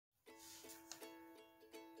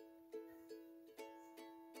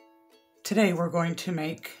Today we're going to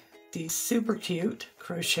make these super cute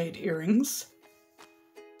crocheted earrings.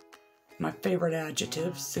 My favorite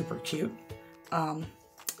adjective, super cute. All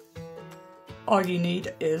you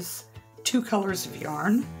need is 2 colors of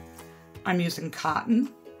yarn. I'm using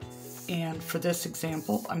cotton, and for this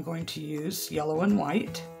example I'm going to use yellow and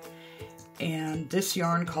white. And this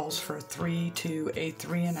yarn calls for a 3 to a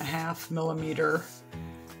 3.5 millimeter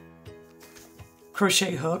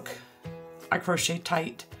crochet hook. I crochet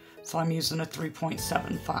tight, so I'm using a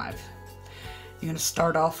 3.75. You're going to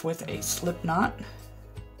start off with a slip knot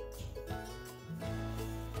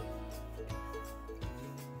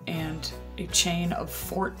and a chain of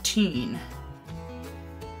 14.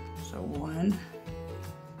 So 1,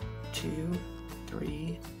 2,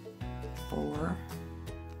 3, 4,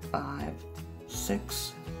 5,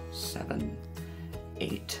 6, 7,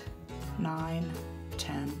 8, 9,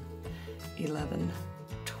 10, 11,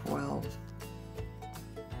 12,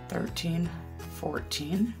 13,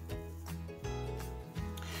 14.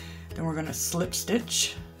 Then we're going to slip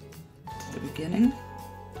stitch to the beginning.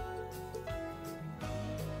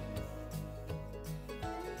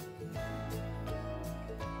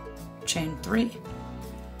 Chain 3.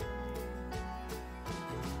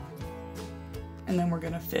 And then we're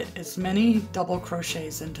going to fit as many double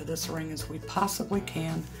crochets into this ring as we possibly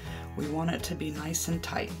can. We want it to be nice and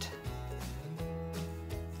tight.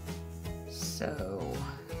 So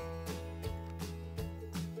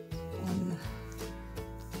 1,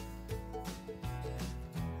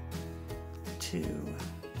 2,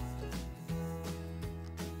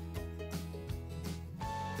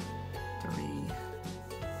 3,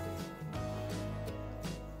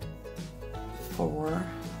 4,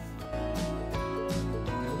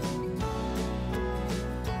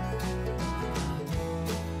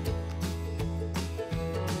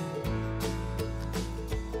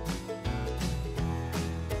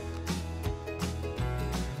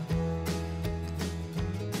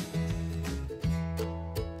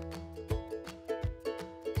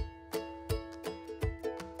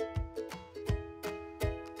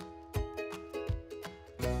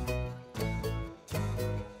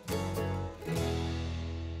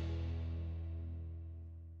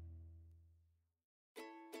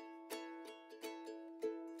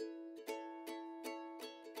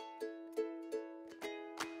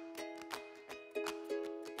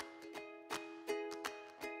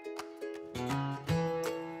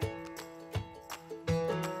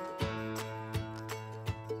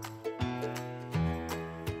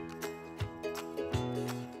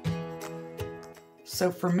 So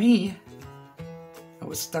for me, it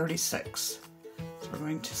was 36. So we're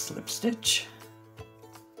going to slip stitch.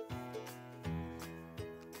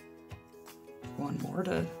 1 more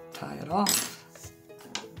to tie it off.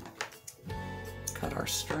 Cut our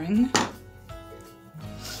string.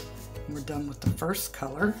 We're done with the first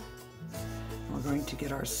color. We're going to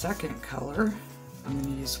get our second color. I'm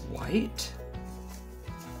going to use white.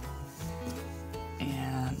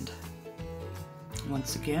 And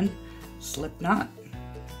once again, slip knot.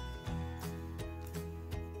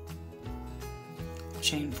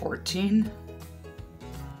 Chain 14,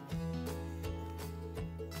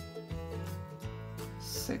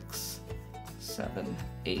 6, 7,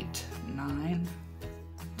 8, 9,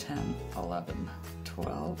 10, 11,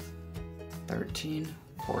 12, 13,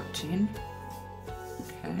 14.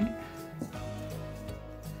 Okay. And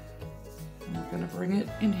we're going to bring it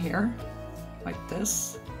in here like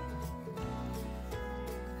this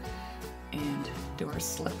and do our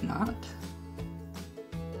slip knot.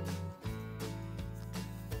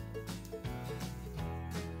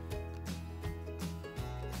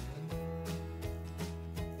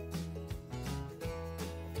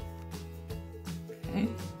 Okay.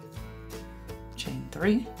 Chain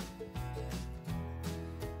 3,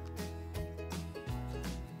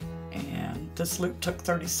 and this loop took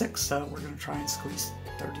 36, so we're going to try and squeeze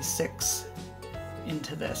 36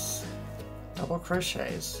 into this. Double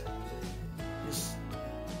crochets. Just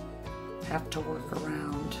have to work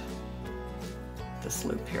around this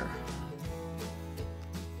loop here.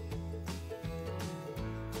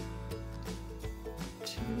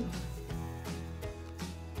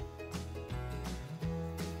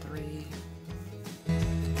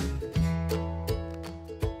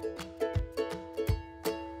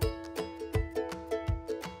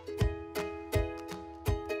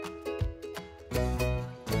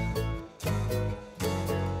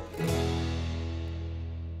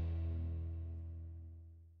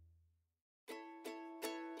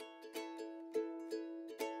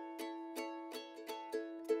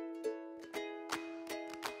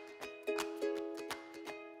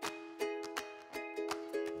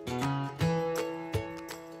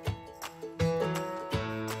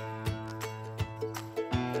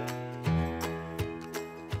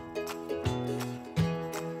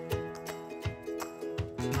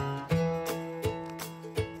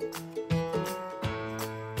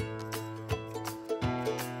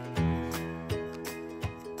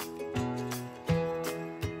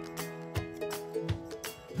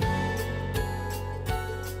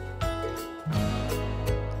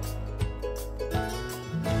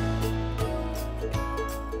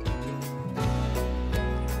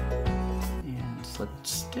 slip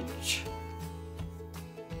stitch.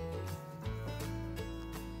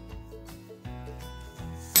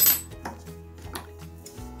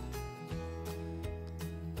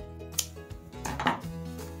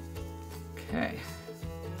 Okay.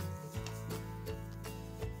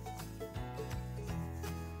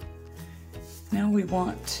 Now we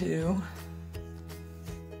want to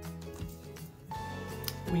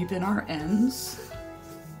weave in our ends.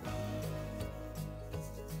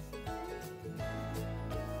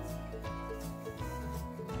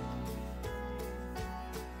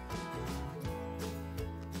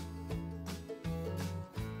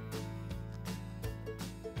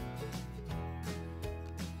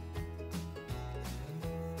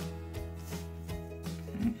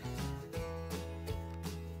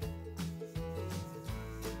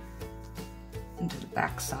 Into the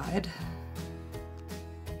back side.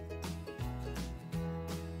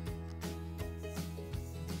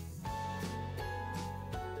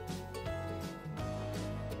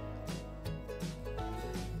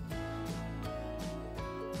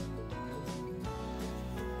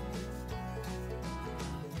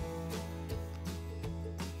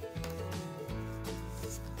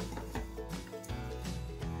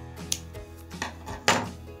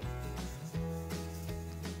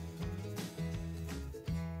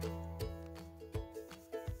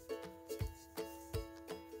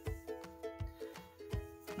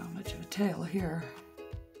 Not much of a tail here.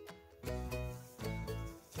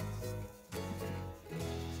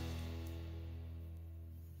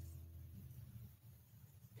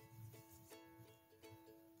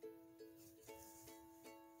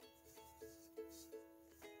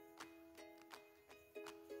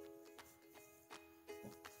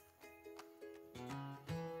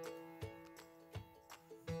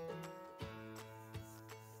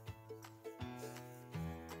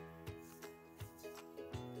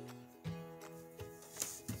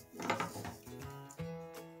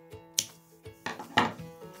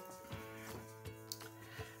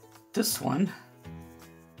 This one,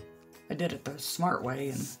 I did it the smart way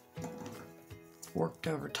and worked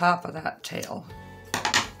over top of that tail.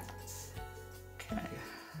 Okay.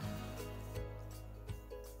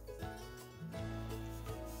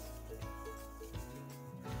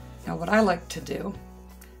 Now what I like to do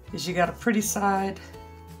is you got a pretty side,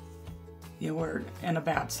 and a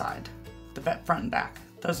bad side, the front and back.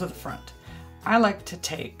 Those are the front. I like to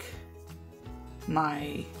take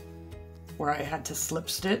my where I had to slip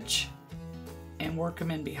stitch and work them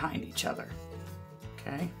in behind each other.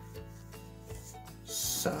 Okay,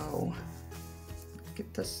 so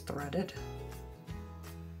get this threaded.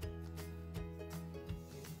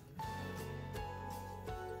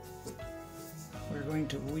 We're going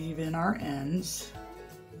to weave in our ends.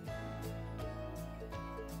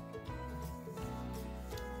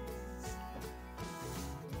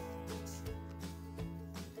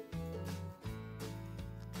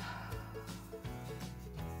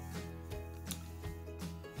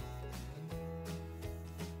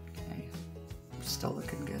 Still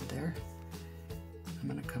looking good there. I'm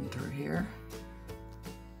going to come through here.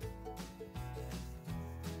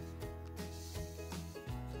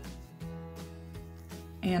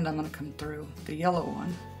 And I'm going to come through the yellow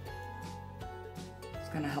one. It's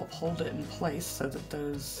going to help hold it in place so that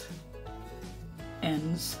those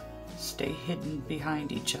ends stay hidden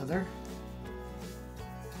behind each other.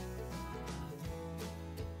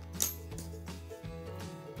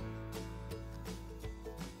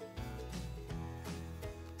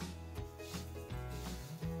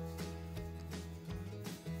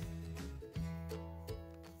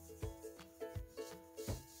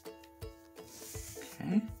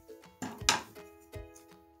 Okay.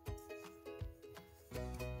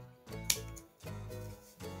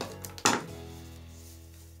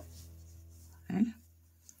 Okay.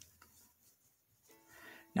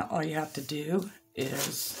 Now all you have to do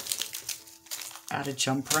is add a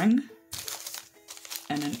jump ring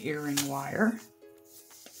and an earring wire,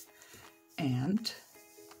 and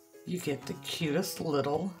you get the cutest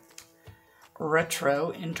little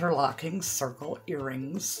retro interlocking circle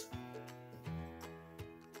earrings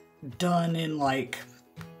done in like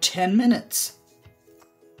 10 minutes.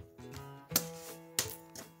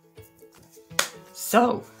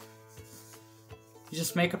 So you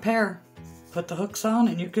just make a pair, put the hooks on,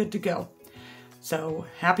 and you're good to go. So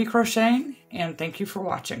happy crocheting, and thank you for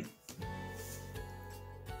watching.